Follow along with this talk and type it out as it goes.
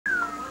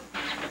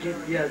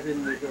Yeah,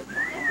 didn't they go? That's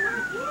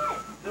not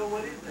it. No,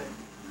 what is it?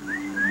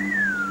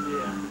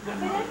 Yeah. But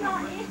that's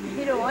not it.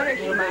 You don't want her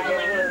to smile.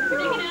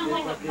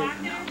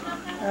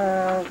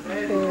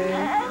 Okay.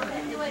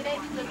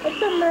 What's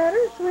the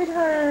matter,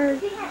 sweetheart?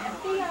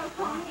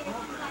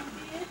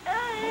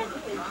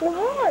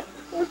 What?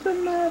 What's the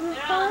matter,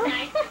 huh?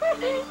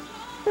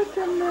 What's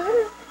the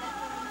matter?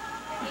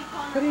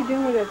 What are you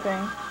doing with that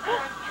thing?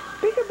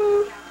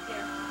 Peekaboo!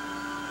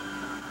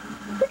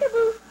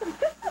 Peekaboo!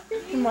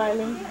 He's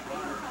smiling.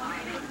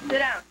 Sit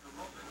down.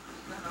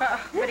 Oh,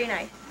 very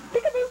nice.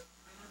 Peekaboo!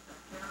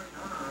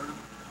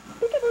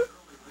 Peekaboo!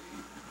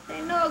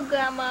 Say no,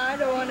 Grandma, I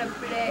don't want to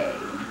play.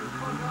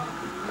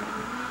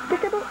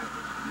 Peekaboo!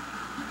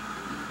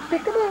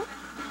 Peekaboo!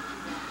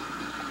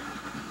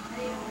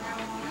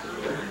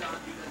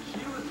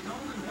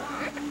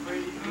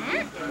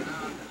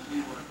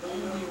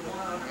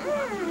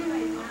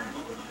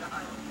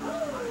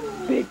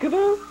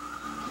 Peekaboo!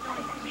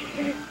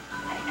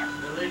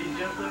 The lady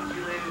jumped up, she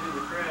landed in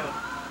the crowd.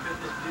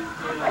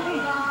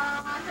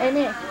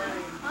 Amen.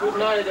 Good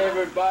night,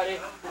 everybody.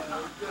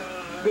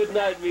 Good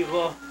night,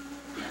 mijo.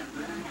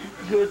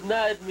 Good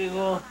night,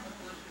 mijo.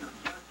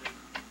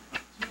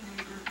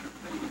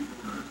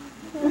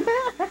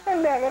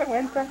 Le da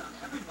vergüenza.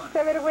 Se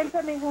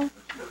avergüenza, mijo.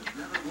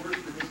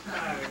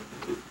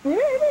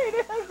 Mira, mira,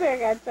 mira, se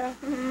agacha.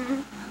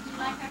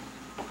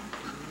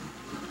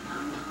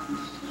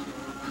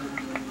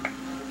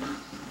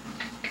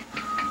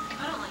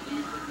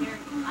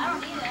 I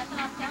don't need it, that's what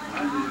I'm telling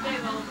you.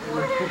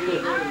 I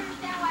don't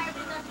understand why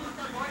everybody's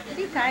so bored. Is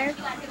he tired? It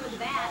was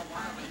bad.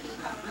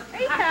 Are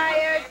you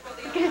tired?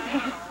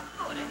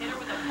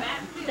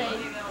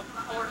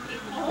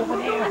 Over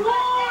there.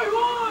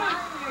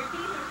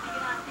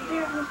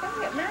 Don't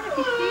get mad if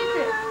he sees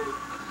it.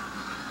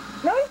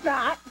 No, he's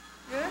not.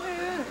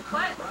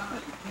 What?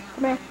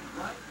 Come here.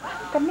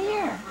 Come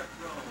here.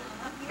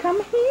 Come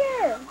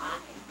here.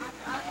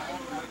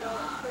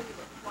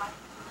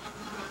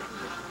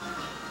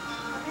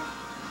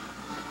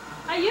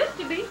 I used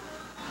to be.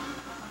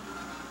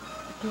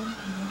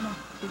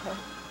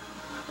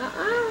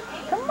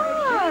 Come You're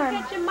on.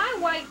 catching my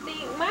white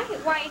thing, my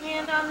white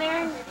hand on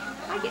there, and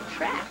I get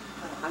trapped.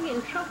 I'll get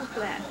in trouble for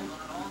that.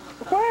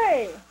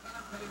 Wait.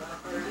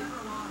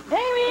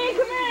 Amy,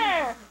 come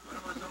here.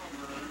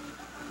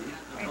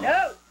 I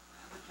know.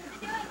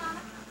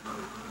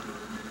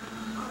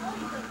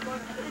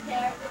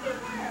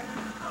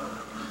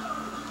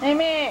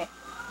 Amy.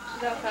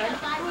 She's outside.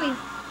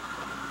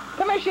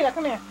 Come here, Sheila,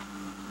 come here.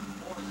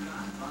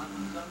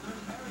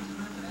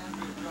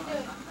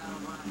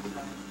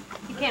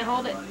 You can't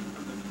hold it.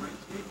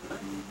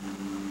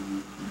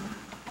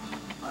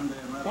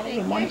 Dale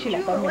limón, Sheila,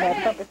 para mirar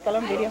para pescar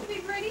en video.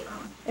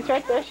 It's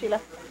right there, Sheila.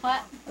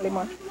 What?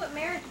 Limón. This is what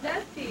marriage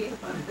does to you.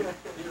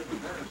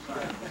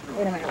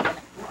 Wait a minute.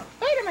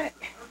 Wait a minute.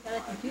 Gotta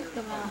let the juice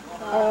come out.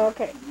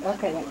 Okay,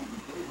 okay. Then.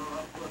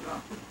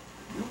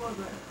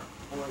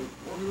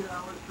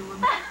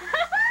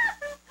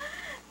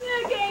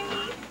 Look,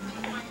 Amy.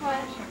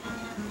 What?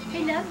 He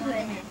loves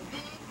it.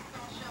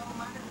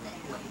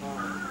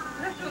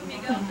 That's what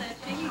Miguel said.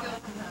 She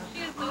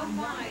is so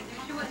fine.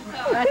 She wouldn't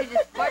tell. I could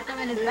just squirt them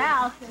in his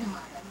mouth.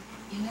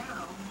 You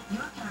know,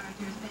 your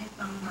character is based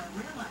on my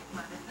real life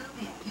mother,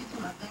 Sylvia. You two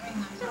are very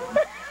nice.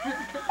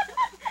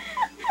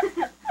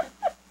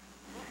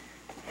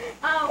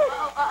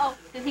 Oh.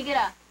 Did he get a...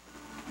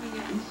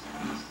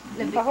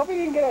 I hope he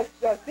didn't get a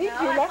seat, No, I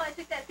Sheila. thought I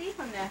took that teeth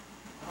from there.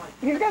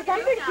 He's got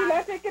something,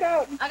 Sheila. Take it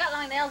out. I got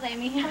long nails,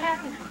 Amy. I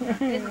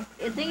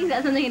think he's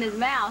got something in his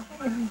mouth.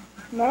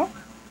 No?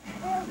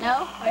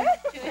 No?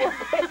 He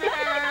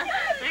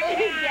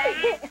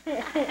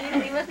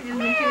must have just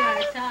been chewing on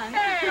his tongue.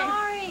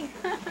 Sorry.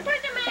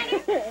 What's the matter?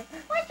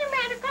 What's the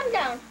matter? Come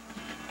down.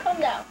 Come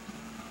down.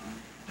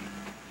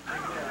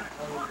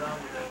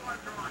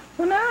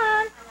 Come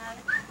on.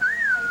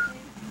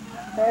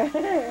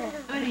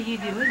 What are you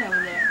doing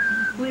over there?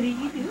 What are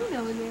you doing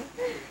over there?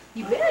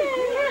 You better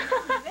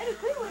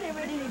quit whatever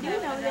it is you're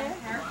doing over there.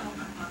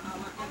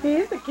 He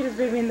is the cutest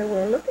baby in the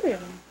world. Look at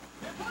him.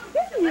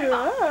 Yes, you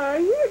are.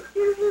 You're the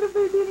cutest little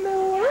baby in the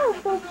world,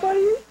 Papa.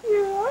 Yes,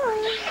 you are.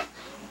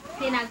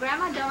 See, now,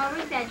 Grandma, don't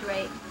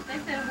over-exaggerate.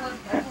 Because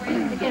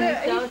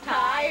he's so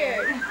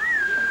tired.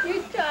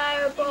 You're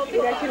tired, Papa.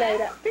 Mira, Sheila,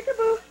 mira.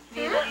 Peekaboo.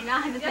 You're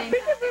not the same.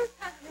 Peekaboo.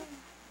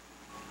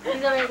 He's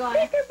over there going.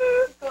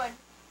 Peekaboo. Going.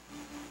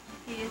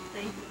 He is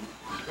sleepy.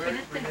 He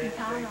just took some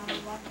time on the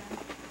walk.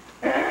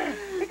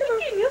 Peekaboo.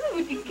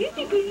 With the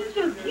kitty, because you're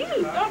so cute.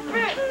 Stop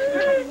it.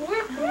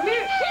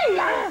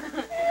 Sheila.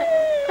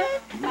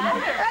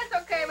 That's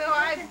okay, Mel. I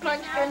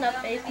punched her in the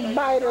face.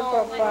 Bite her,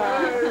 Papa.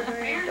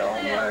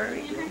 Don't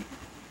worry.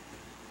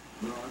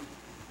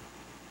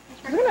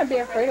 She's going to be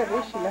afraid of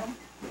you, Sheila.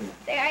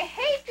 Say, I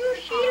hate you,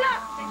 Sheila.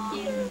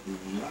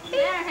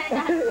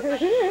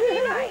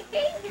 I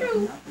hate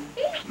you.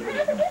 This,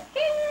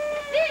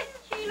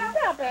 Sheila.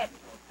 Stop it.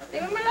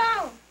 Leave him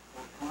alone.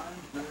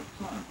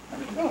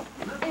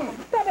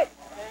 Stop it.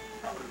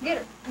 Get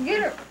her. Get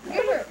her.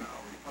 Get her.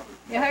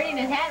 You're hurting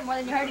his hand more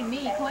than you're hurting pretty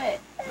mean. Quit.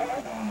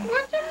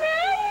 What's the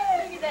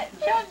matter? Look at that.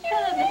 Show them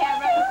the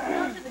camera.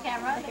 Show them to the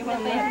camera. Look at the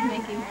face he's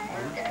making.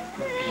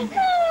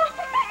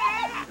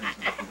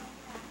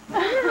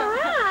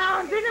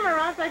 Turn him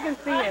around so I can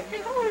see him.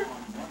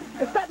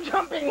 Stop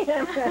jumping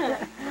him.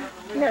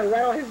 You're going to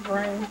rattle his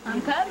brain.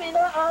 I'm coming.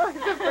 Uh-oh,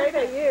 he's afraid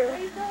of you.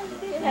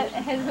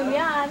 Has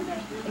Julian.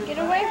 Get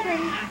away from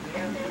me.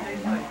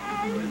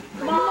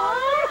 Mom!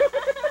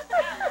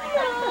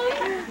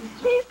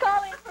 He's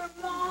calling for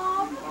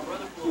Mom.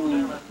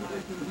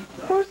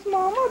 Where's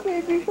Mama,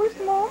 baby? Where's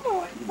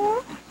Mama?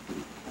 Huh?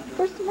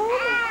 Where's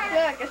Mama?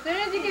 Look, as soon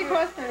as you get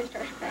close to him, he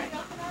starts crying.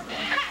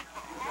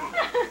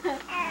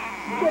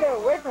 Get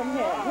away from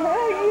him.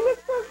 Oh, you look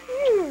so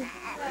cute.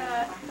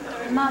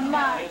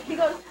 Mama. He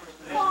goes,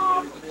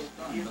 Mom.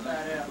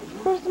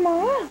 Where's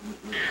Mama?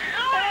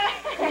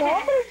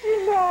 Mama,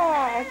 she's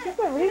not. She's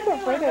really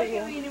afraid of Don't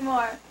you. me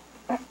anymore.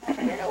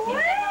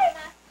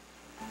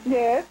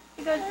 Yes?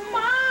 He goes,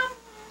 Mom.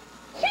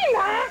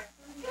 Sheila!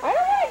 I don't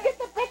want to get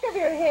the back of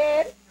your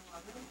head.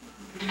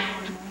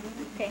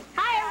 Okay.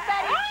 Hi,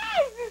 everybody. Hi,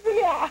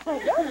 Cecilia!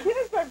 Don't get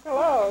us so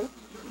close.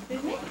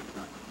 Excuse me?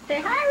 Say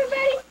hi,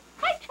 everybody.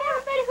 Hi to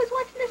everybody who's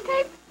watching this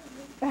tape.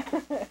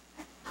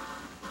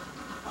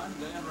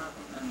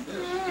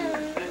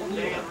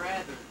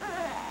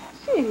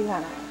 Sheila.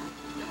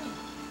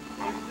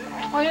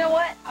 Oh, you know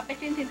what? I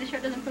bet you think the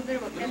shirt doesn't feel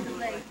good against his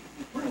legs.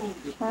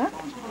 Huh?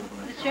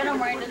 The shirt I'm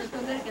wearing doesn't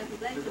feel good against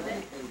his legs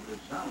today.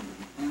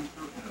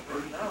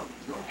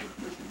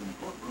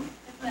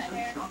 It's that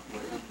hair.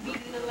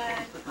 Beating the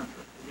line.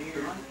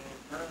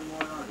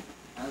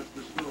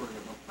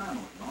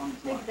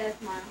 Look at that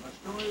smile. A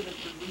story that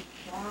should reach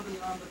far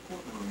beyond the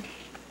courtroom,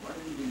 right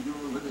into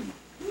your living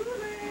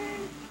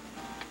room.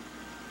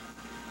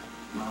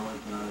 My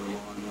wife and I are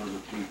law and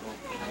order people.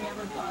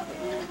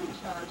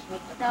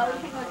 No, you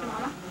can go to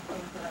Mama.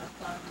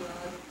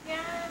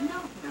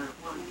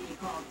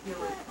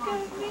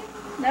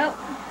 Nope.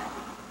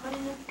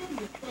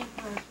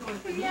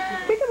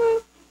 Peekaboo.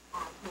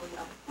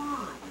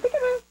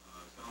 Peekaboo.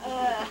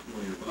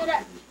 Get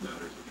up.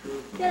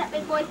 Get up,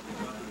 big boy.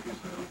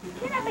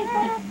 Get up, big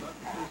boy.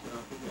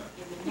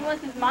 He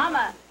wants his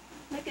mama.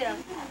 Look at him.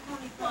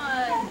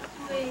 One,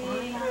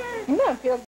 sweet. You don't feel